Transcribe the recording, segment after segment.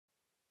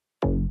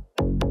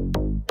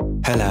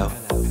Hello,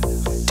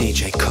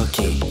 DJ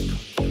Cookie,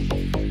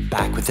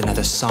 back with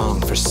another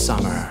song for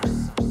summer.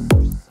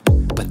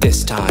 But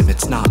this time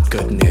it's not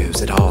good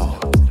news at all.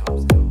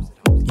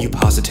 You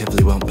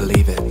positively won't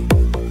believe it,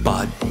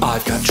 but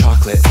I've got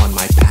chocolate on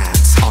my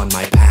pants, on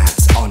my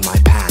pants, on my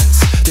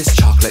pants. This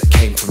chocolate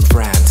came from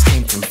France,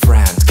 came from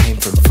France, came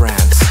from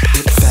France.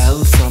 It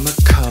fell from a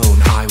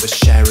cone I was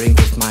sharing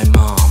with my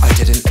mom. I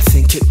didn't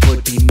think it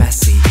would be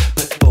messy,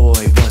 but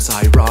boy was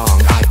I wrong.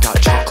 I've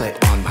got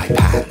chocolate on my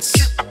pants.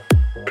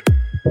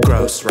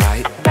 Gross,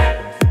 right?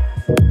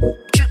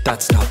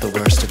 That's not the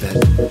worst of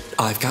it.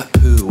 I've got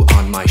poo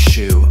on my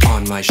shoe,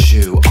 on my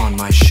shoe, on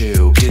my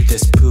shoe. Did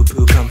this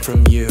poo-poo come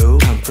from you?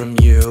 Come from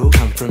you?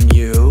 Come from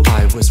you?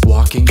 I was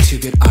walking to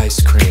get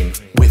ice cream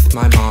with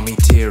my mommy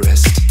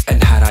dearest,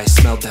 and had I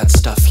smelled that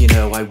stuff, you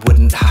know I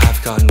wouldn't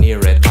have gone near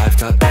it. I've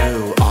got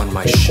poo on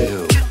my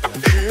shoe.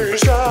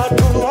 He's got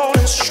poo on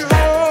his shoe.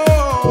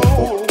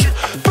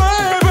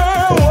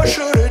 Baby, what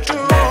should he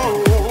do?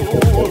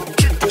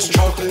 There's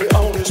chocolate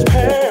on his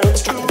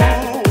pants too.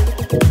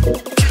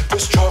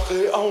 There's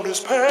chocolate on his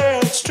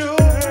pants too.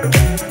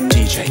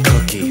 DJ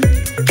Cookie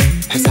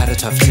has had a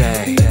tough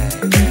day.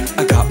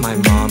 I got my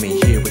mommy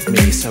here with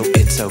me, so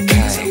it's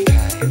okay.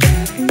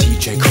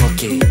 DJ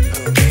Cookie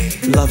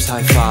loves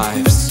high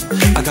fives.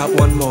 I got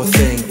one more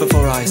thing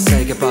before I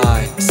say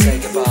goodbye. Say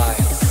goodbye.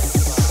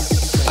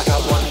 I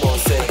got one more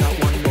thing. I got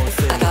one more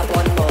thing. I got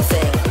one more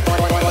thing.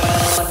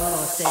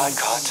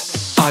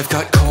 I've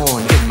got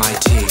corn in my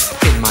teeth,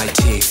 in my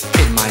teeth,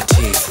 in my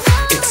teeth.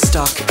 It's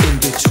stuck in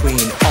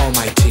between all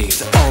my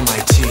teeth, all my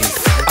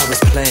teeth. I was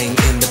playing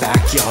in the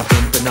backyard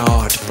when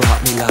Bernard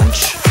brought me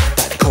lunch.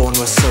 That corn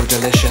was so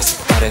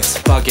delicious, but it's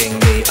bugging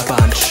me a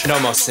bunch. No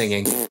more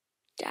singing.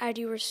 Dad,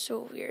 you were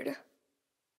so weird.